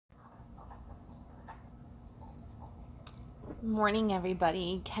Morning,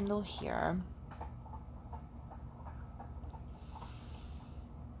 everybody. Kendall here.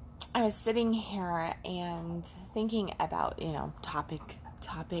 I was sitting here and thinking about, topic.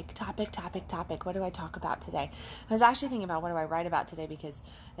 What do I talk about today? I was actually thinking about what do I write about today because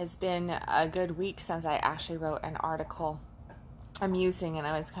it's been a good week since I actually wrote an article I'm using, and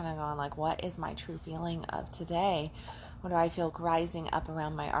I was kind of going like, what is my true feeling of today? What do I feel rising up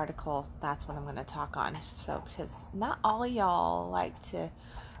around my article? That's what I'm going to talk on. So, because not all of y'all like to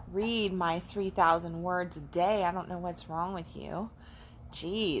read my 3,000 words a day. I don't know what's wrong with you.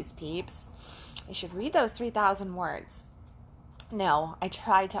 Jeez, peeps. You should read those 3,000 words. No, I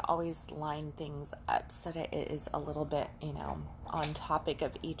try to always line things up so that it is a little bit, on topic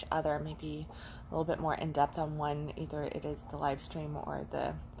of each other, maybe a little bit more in depth on one. Either it is the live stream or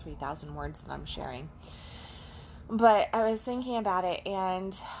the 3,000 words that I'm sharing. But I was thinking about it,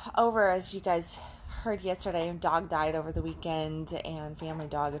 and as you guys heard yesterday, a dog died over the weekend, and family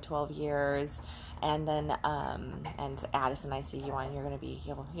dog of 12 years, and then, and Addison, I see you on,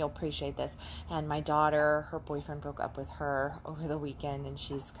 you'll appreciate this, and my daughter, her boyfriend broke up with her over the weekend, and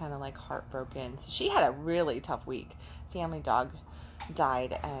she's kind of like heartbroken. So she had a really tough week. Family dog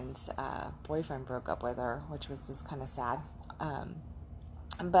died, and boyfriend broke up with her, which was just kind of sad.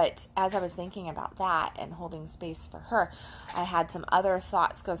 But as I was thinking about that and holding space for her, I had some other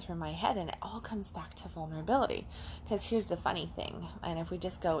thoughts go through my head, and it all comes back to vulnerability. Because here's the funny thing, and if we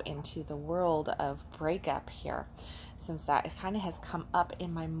just go into the world of breakup here, since that kind of has come up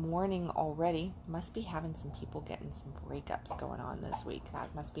in my morning already, must be having some people getting some breakups going on this week.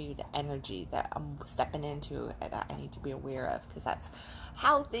 That must be the energy that I'm stepping into that I need to be aware of, because that's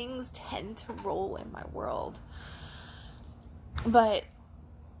how things tend to roll in my world. But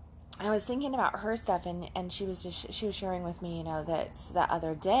I was thinking about her stuff, and she was sharing with me, that the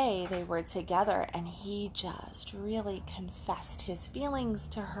other day they were together, and he just really confessed his feelings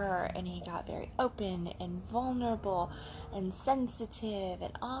to her, and he got very open and vulnerable and sensitive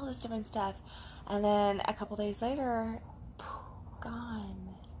and all this different stuff. And then a couple days later,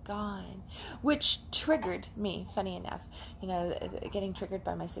 gone, which triggered me, funny enough, getting triggered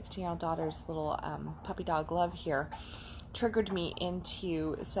by my 16-year-old daughter's little puppy dog love here triggered me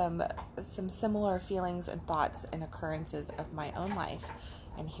into some similar feelings and thoughts and occurrences of my own life.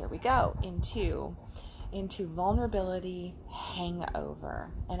 And here we go into vulnerability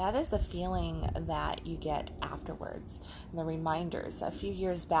hangover. And that is the feeling that you get afterwards, and the reminders. A few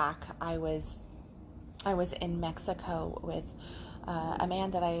years back, I was in Mexico with a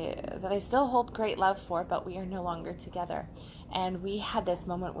man that I still hold great love for, but we are no longer together. And we had this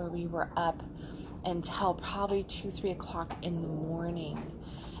moment where we were up until probably 2-3 o'clock in the morning,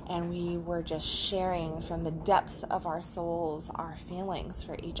 and we were just sharing from the depths of our souls our feelings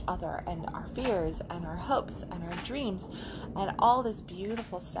for each other, and our fears and our hopes and our dreams and all this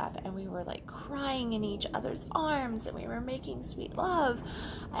beautiful stuff. And we were like crying in each other's arms, and we were making sweet love,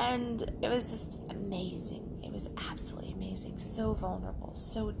 and it was just amazing. It was absolutely amazing. So vulnerable,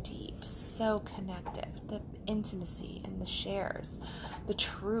 so deep, so connective. The intimacy and the shares, the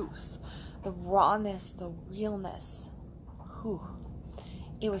truth, the rawness, the realness. Whew.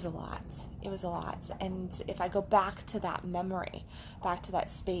 It was a lot. And if I go back to that memory, back to that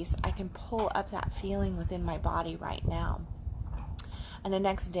space, I can pull up that feeling within my body right now. And the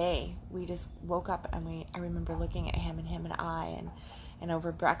next day, we just woke up, and I remember looking at him and I, and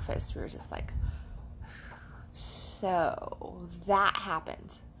over breakfast, we were just like, so that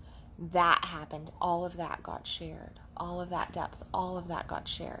happened. All of that got shared. All of that depth, all of that got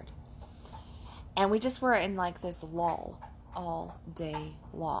shared. And we just were in like this lull all day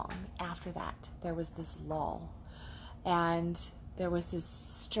long. After that, there was this lull. And there was this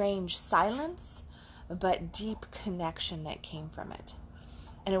strange silence, but deep connection that came from it.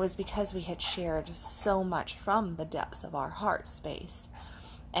 And it was because we had shared so much from the depths of our heart space,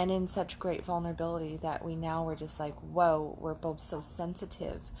 and in such great vulnerability, that we now were just like, whoa, we're both so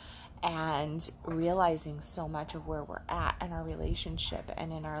sensitive and realizing so much of where we're at in our relationship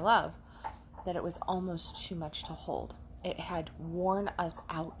and in our love, that it was almost too much to hold. It had worn us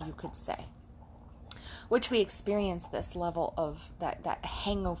out, you could say. Which we experienced this level of that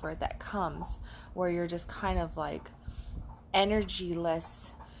hangover that comes, where you're just kind of like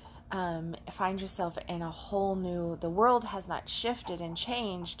energyless, find yourself in a whole new, the world has not shifted and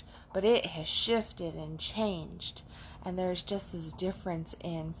changed, but it has shifted and changed. And there's just this difference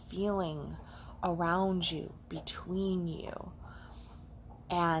in feeling around you, between you.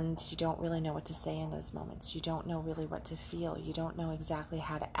 And you don't really know what to say in those moments. You don't know really what to feel. You don't know exactly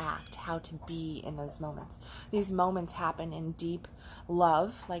how to act, how to be in those moments. These moments happen in deep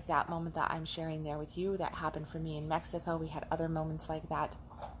love, like that moment that I'm sharing there with you. That happened for me in Mexico. We had other moments like that,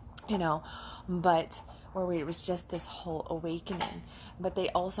 but where it was just this whole awakening. But they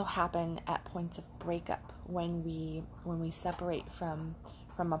also happen at points of breakup, when we separate from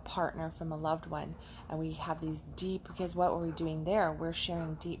a partner, from a loved one, and we have these deep, because what were we doing there? We're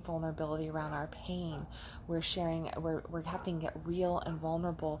sharing deep vulnerability around our pain. We're having to get real and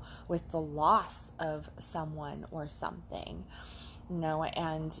vulnerable with the loss of someone or something.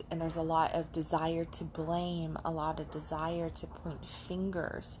 And there's a lot of desire to blame, a lot of desire to point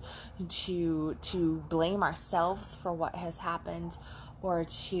fingers, to blame ourselves for what has happened, or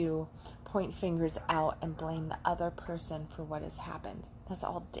to point fingers out and blame the other person for what has happened. That's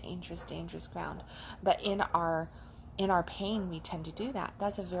all dangerous, dangerous ground. But in our pain, we tend to do that.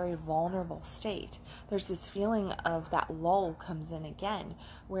 That's a very vulnerable state. There's this feeling of that lull comes in again,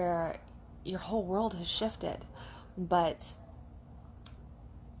 where your whole world has shifted, but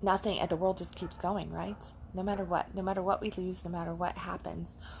the world just keeps going, right? No matter what we lose, no matter what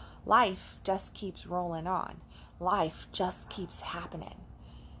happens, life just keeps rolling on. Life just keeps happening.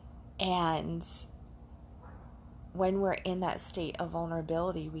 And when we're in that state of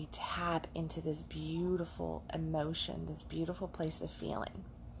vulnerability, we tap into this beautiful emotion, this beautiful place of feeling.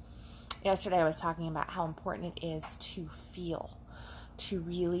 Yesterday I was talking about how important it is to feel, to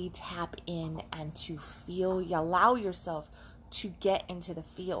really tap in and to feel. You allow yourself to get into the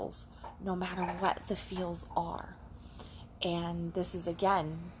feels, no matter what the feels are. And this is,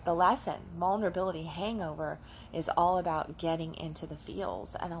 again, the lesson. Vulnerability hangover is all about getting into the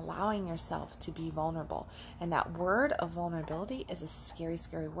feels and allowing yourself to be vulnerable. And that word of vulnerability is a scary,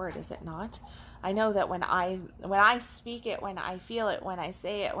 scary word, is it not? I know that when I speak it, when I feel it, when I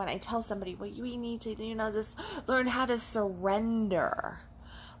say it, when I tell somebody, well, you need to, just learn how to surrender,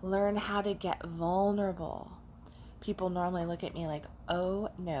 learn how to get vulnerable. People normally look at me like,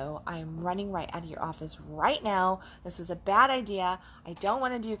 oh no, I'm running right out of your office right now. This was a bad idea. I don't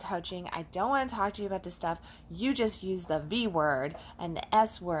want to do coaching. I don't want to talk to you about this stuff. You just use the V word and the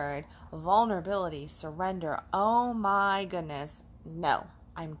S word, vulnerability, surrender. Oh my goodness. No,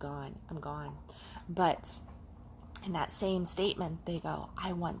 I'm gone. But in that same statement, they go,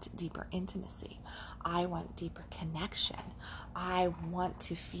 I want deeper intimacy. I want deeper connection. I want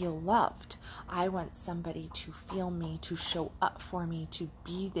to feel loved. I want somebody to feel me, to show up for me, to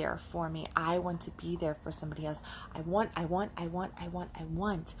be there for me. I want to be there for somebody else. I want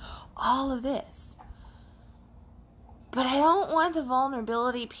all of this. But I don't want the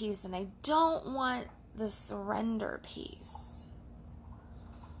vulnerability piece, and I don't want the surrender piece.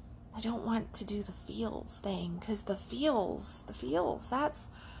 I don't want to do the feels thing, because the feels,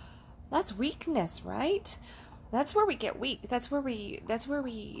 that's weakness, right? That's where we get weak. That's where we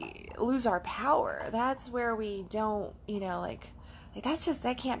lose our power. That's where we don't,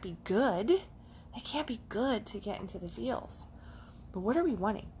 that can't be good. That can't be good to get into the feels. But what are we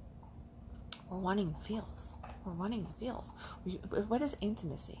wanting? We're wanting the feels. What is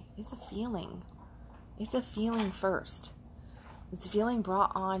intimacy? It's a feeling. It's a feeling first. It's feeling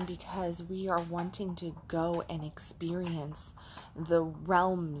brought on because we are wanting to go and experience the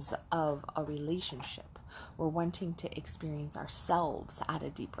realms of a relationship. We're wanting to experience ourselves at a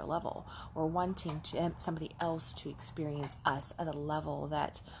deeper level. We're wanting somebody else to experience us at a level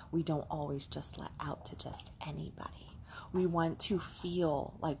that we don't always just let out to just anybody. We want to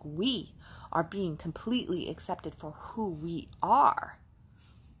feel like we are being completely accepted for who we are,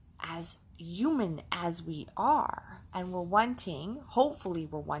 as human as we are. And hopefully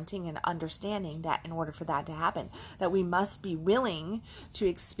we're wanting and understanding that in order for that to happen, that we must be willing to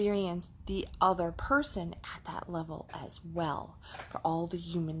experience the other person at that level as well, for all the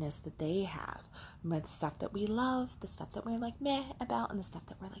humanness that they have, the stuff that we love, the stuff that we're like meh about, and the stuff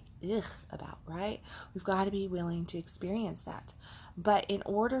that we're like ugh about, right? We've got to be willing to experience that. But in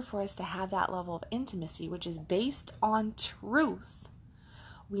order for us to have that level of intimacy, which is based on truth,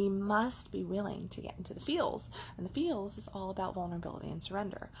 we must be willing to get into the feels. And the feels is all about vulnerability and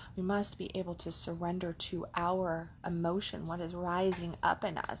surrender. We must be able to surrender to our emotion, what is rising up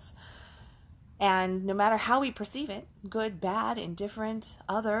in us. And no matter how we perceive it, good, bad, indifferent,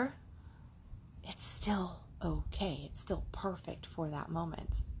 other, it's still okay. It's still perfect for that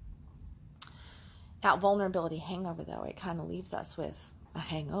moment. That vulnerability hangover, though, it kind of leaves us with a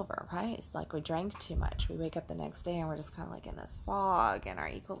hangover, right? It's like we drank too much. We wake up the next day and we're just kind of like in this fog, and our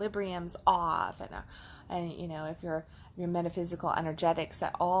equilibrium's off, and you know, if your metaphysical energetics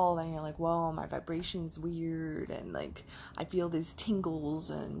at all, then you're like, whoa, my vibration's weird, and like I feel these tingles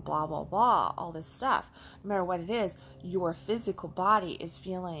and blah blah blah, all this stuff. No matter what it is, your physical body is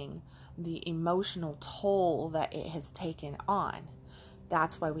feeling the emotional toll that it has taken on.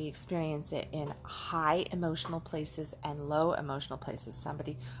 That's why we experience it in high emotional places and low emotional places.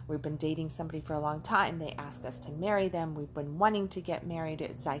 We've been dating somebody for a long time. They ask us to marry them. We've been wanting to get married.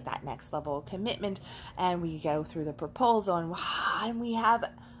 It's like that next level of commitment. And we go through the proposal, and we have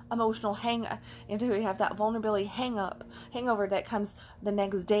emotional we have that vulnerability hangover that comes the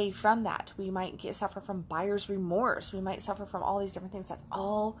next day from that. We might suffer from buyer's remorse. We might suffer from all these different things. That's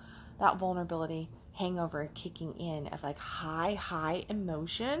all that vulnerability hangover kicking in of like high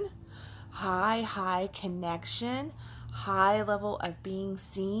emotion, high connection, high level of being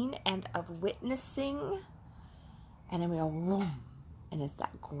seen and of witnessing. And then we go boom, and it's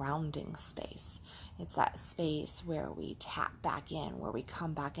that grounding space. It's that space where we tap back in, where we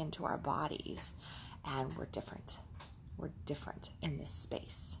come back into our bodies, and we're different. We're different in this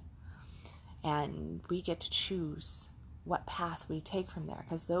space. And we get to choose what path we take from there,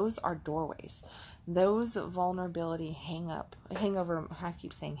 because those are doorways. Those vulnerability hangover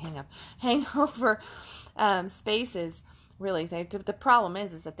spaces, really, the problem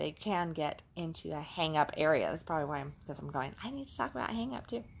is that they can get into a hang up area. That's probably why I need to talk about hang up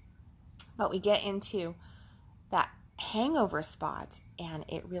too. But we get into that hangover spot, and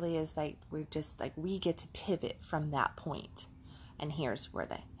it really is like we get to pivot from that point. And here's where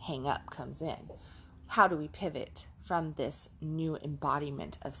the hang up comes in. How do we pivot from this new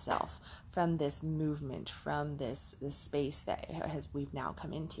embodiment of self, from this movement, from this space that we've now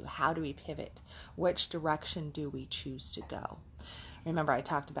come into? How do we pivot? Which direction do we choose to go? Remember, I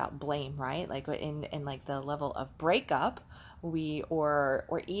talked about blame, right? Like in like the level of breakup, or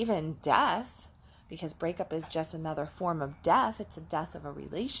even death, because breakup is just another form of death. It's a death of a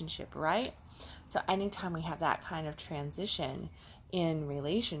relationship, right? So anytime we have that kind of transition in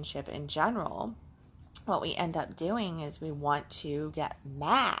relationship in general, what we end up doing is we want to get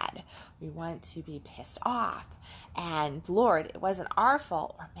mad. We want to be pissed off. And Lord, it wasn't our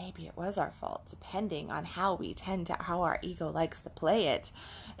fault, or maybe it was our fault, depending on how our ego likes to play it.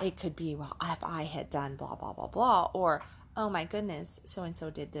 It could be, well, if I had done blah, blah, blah, blah, or, oh my goodness,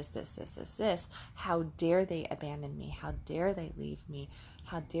 so-and-so did this. How dare they abandon me? How dare they leave me?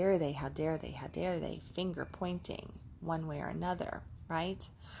 How dare they? Finger pointing one way or another, right?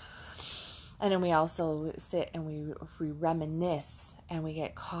 And then we also sit and we reminisce, and we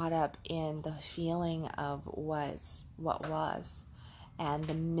get caught up in the feeling of what was and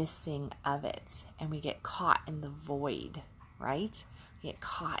the missing of it. And we get caught in the void, right? We get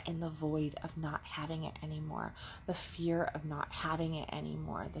caught in the void of not having it anymore. The fear of not having it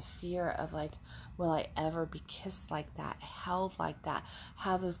anymore. The fear of like, will I ever be kissed like that, held like that,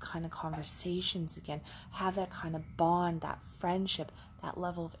 have those kind of conversations again, have that kind of bond, that friendship, that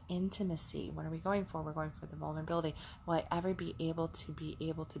level of intimacy. What are we going for? We're going for the vulnerability. Will I ever be able to be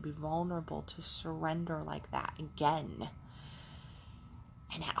vulnerable, to surrender like that again?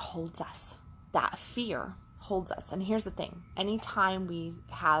 And that holds us. That fear holds us. And here's the thing. Anytime we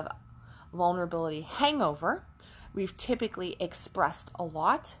have vulnerability hangover, we've typically expressed a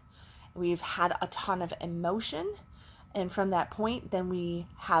lot. We've had a ton of emotion. And from that point, then we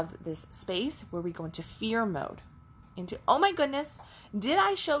have this space where we go into fear mode. Into, oh my goodness, did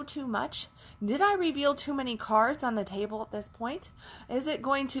I show too much? Did I reveal too many cards on the table at this point? Is it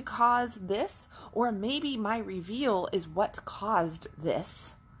going to cause this? Or maybe my reveal is what caused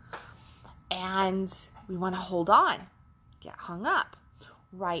this. And we want to hold on, get hung up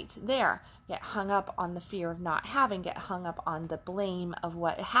right there, get hung up on the fear of not having, get hung up on the blame of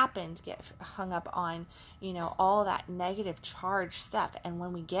what happened, get hung up on, all that negative charge stuff. And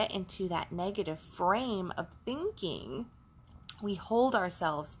when we get into that negative frame of thinking, we hold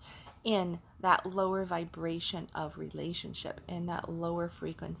ourselves in that lower vibration of relationship, in that lower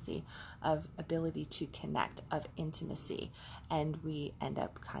frequency of ability to connect, of intimacy. And we end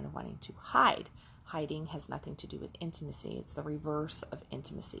up kind of wanting to hide. Hiding has nothing to do with intimacy. It's the reverse of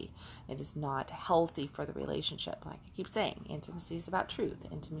intimacy. It is not healthy for the relationship. Like I keep saying, intimacy is about truth.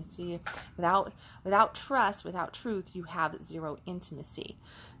 Intimacy, without trust, without truth, you have zero intimacy.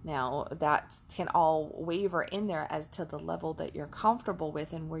 Now, that can all waver in there as to the level that you're comfortable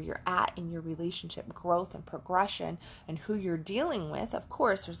with and where you're at in your relationship growth and progression and who you're dealing with, of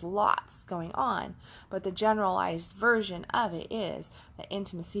course, there's lots going on. But the generalized version of it is that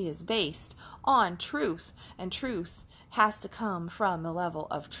intimacy is based on truth, and truth has to come from the level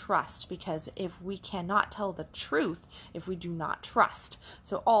of trust, because if we cannot tell the truth if we do not trust.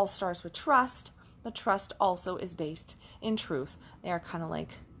 So all starts with trust, but trust also is based in truth. They are kind of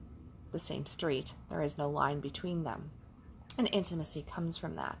like the same street. There is no line between them. And intimacy comes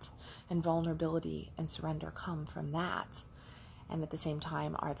from that. And vulnerability and surrender come from that. And at the same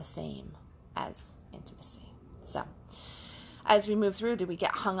time are the same as intimacy. So as we move through, do we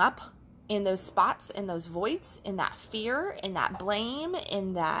get hung up in those spots, in those voids, in that fear, in that blame,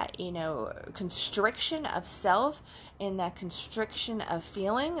 in that, constriction of self, in that constriction of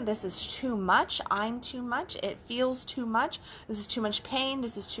feeling? This is too much. I'm too much. It feels too much. This is too much pain.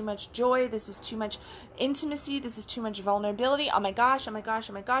 This is too much joy. This is too much intimacy. This is too much vulnerability. Oh my gosh, oh my gosh,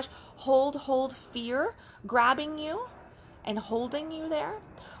 oh my gosh. Hold fear grabbing you and holding you there.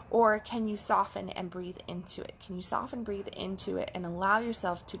 Or can you soften and breathe into it? Can you soften, breathe into it, and allow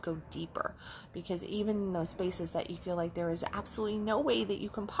yourself to go deeper? Because even in those spaces that you feel like there is absolutely no way that you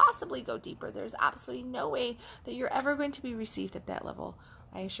can possibly go deeper, there's absolutely no way that you're ever going to be received at that level,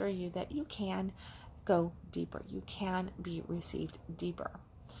 I assure you that you can go deeper. You can be received deeper.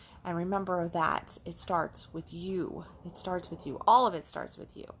 And remember that it starts with you. It starts with you. All of it starts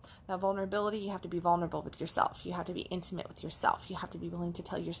with you. That vulnerability, you have to be vulnerable with yourself. You have to be intimate with yourself. You have to be willing to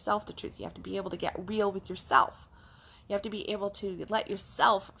tell yourself the truth. You have to be able to get real with yourself. You have to be able to let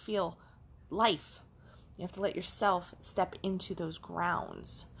yourself feel life. You have to let yourself step into those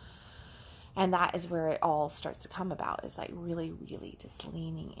grounds. And that is where it all starts to come about, is like really, really just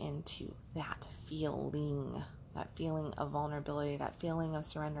leaning into that feeling of vulnerability, that feeling of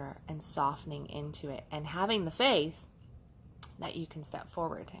surrender, and softening into it, and having the faith that you can step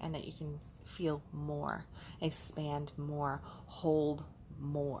forward and that you can feel more, expand more, hold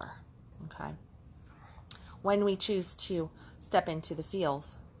more. Okay? When we choose to step into the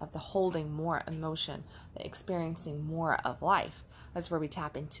feels of the holding more emotion, the experiencing more of life, that's where we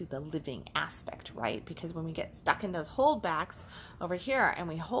tap into the living aspect, right? Because when we get stuck in those holdbacks over here and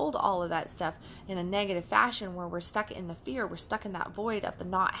we hold all of that stuff in a negative fashion, where we're stuck in the fear, we're stuck in that void of the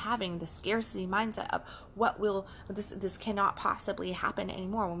not having, the scarcity mindset of this cannot possibly happen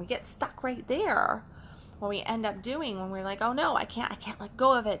anymore. When we get stuck right there, what we end up doing when we're like, oh no, I can't let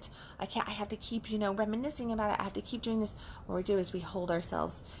go of it. I have to keep, reminiscing about it. I have to keep doing this. What we do is we hold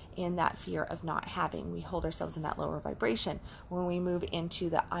ourselves in that fear of not having. We hold ourselves in that lower vibration. When we move into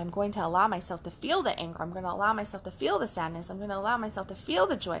the, I'm going to allow myself to feel the anger. I'm going to allow myself to feel the sadness. I'm going to allow myself to feel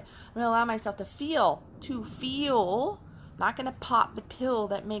the joy. I'm going to allow myself to feel. Not going to pop the pill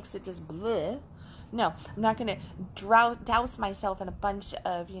that makes it just bleh. No, I'm not going to douse myself in a bunch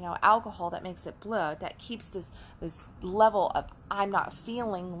of, alcohol that makes it blur, that keeps this level of I'm not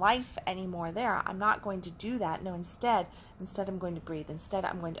feeling life anymore there. I'm not going to do that. No, instead I'm going to breathe. Instead,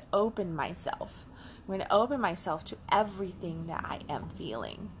 I'm going to open myself. I'm going to open myself to everything that I am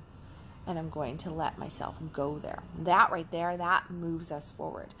feeling. And I'm going to let myself go there. That right there, that moves us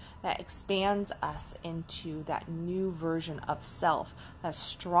forward. That expands us into that new version of self, that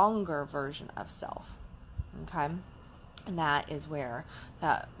stronger version of self. Okay? And that is where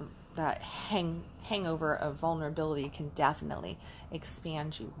that hangover of vulnerability can definitely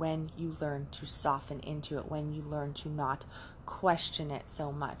expand you, when you learn to soften into it, when you learn to not question it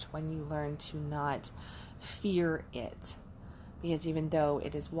so much, when you learn to not fear it. Because even though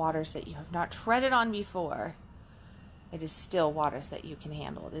it is waters that you have not treaded on before, it is still waters that you can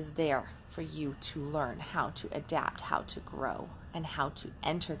handle. It is there for you to learn how to adapt, how to grow, and how to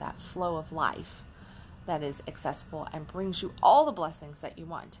enter that flow of life that is accessible and brings you all the blessings that you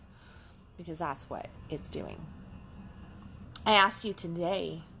want. Because that's what it's doing. I ask you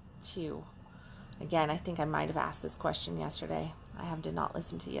today to, again, I think I might have asked this question yesterday. I did not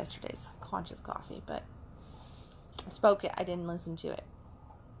listen to yesterday's Conscious Coffee, but I spoke it, I didn't listen to it.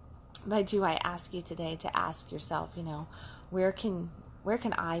 But I ask you today to ask yourself, where can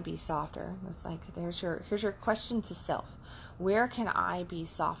I be softer? It's like, here's your question to self. Where can I be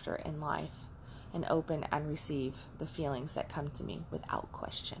softer in life and open and receive the feelings that come to me without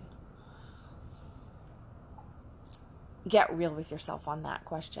question? Get real with yourself on that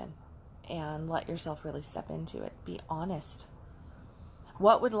question and let yourself really step into it. Be honest.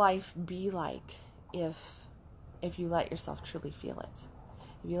 What would life be like if you let yourself truly feel it?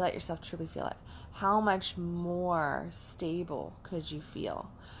 If you let yourself truly feel it, how much more stable could you feel?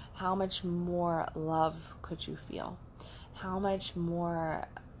 How much more love could you feel? How much more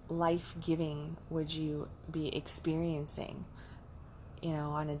life-giving would you be experiencing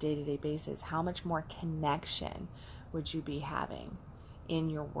on a day-to-day basis, how much more connection would you be having in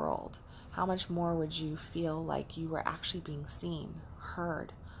your world? How much more would you feel like you were actually being seen,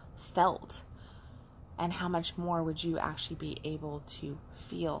 heard, felt? And how much more would you actually be able to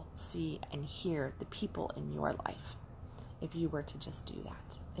feel, see, and hear the people in your life if you were to just do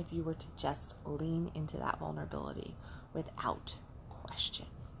that? If you were to just lean into that vulnerability without question.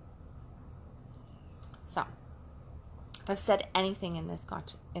 So, if I've said anything in this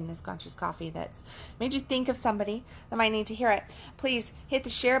conscious coffee that's made you think of somebody that might need to hear it, please hit the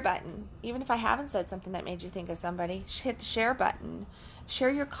share button. Even if I haven't said something that made you think of somebody, hit the share button.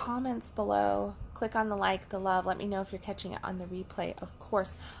 Share your comments below. Click on the like, the love. Let me know if you're catching it on the replay. Of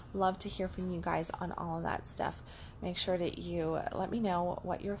course, love to hear from you guys on all of that stuff. Make sure that you let me know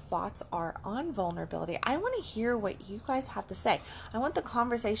what your thoughts are on vulnerability. I want to hear what you guys have to say. I want the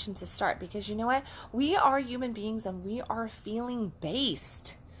conversation to start, because you know what? We are human beings and we are feeling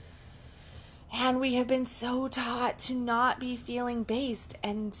based. And we have been so taught to not be feeling based.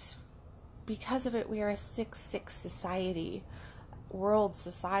 And because of it, we are a 6-6 society, world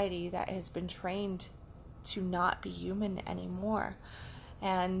society that has been trained to not be human anymore.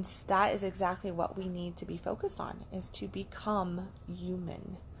 And that is exactly what we need to be focused on, is to become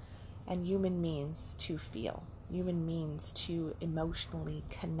human. And human means to feel. Human means to emotionally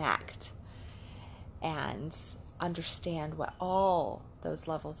connect and understand what all those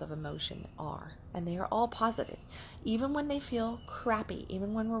levels of emotion are. And they are all positive. Even when they feel crappy,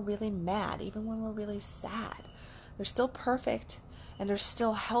 even when we're really mad, even when we're really sad, they're still perfect and they're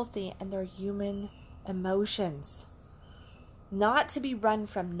still healthy, and they're human emotions. Not to be run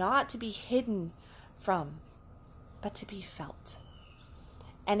from, not to be hidden from, but to be felt.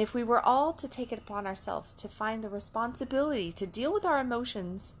 And if we were all to take it upon ourselves to find the responsibility to deal with our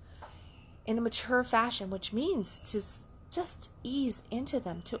emotions in a mature fashion, which means to just ease into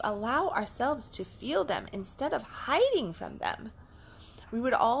them, to allow ourselves to feel them instead of hiding from them, we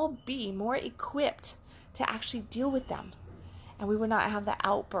would all be more equipped to actually deal with them. And we would not have the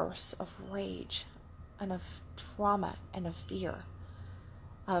outbursts of rage and of trauma and of fear,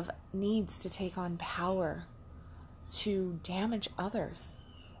 of needs to take on power to damage others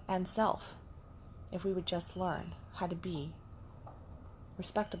and self, if we would just learn how to be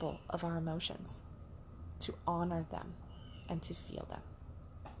respectable of our emotions, to honor them and to feel them.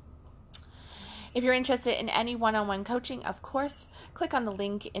 If you're interested in any one-on-one coaching, of course, click on the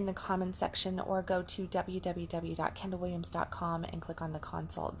link in the comments section or go to www.kendalwilliams.com and click on the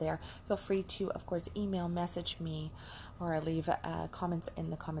consult there. Feel free to, of course, email, message me, or leave comments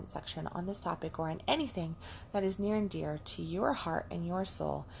in the comment section on this topic or on anything that is near and dear to your heart and your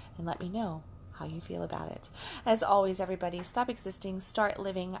soul, and let me know how you feel about it. As always, everybody, stop existing, start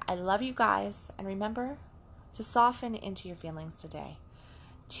living. I love you guys, and remember to soften into your feelings today.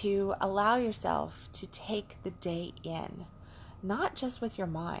 To allow yourself to take the day in, not just with your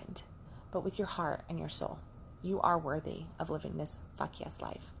mind, but with your heart and your soul. You are worthy of living this fuck yes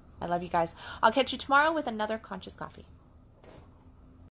life. I love you guys. I'll catch you tomorrow with another Conscious Coffee.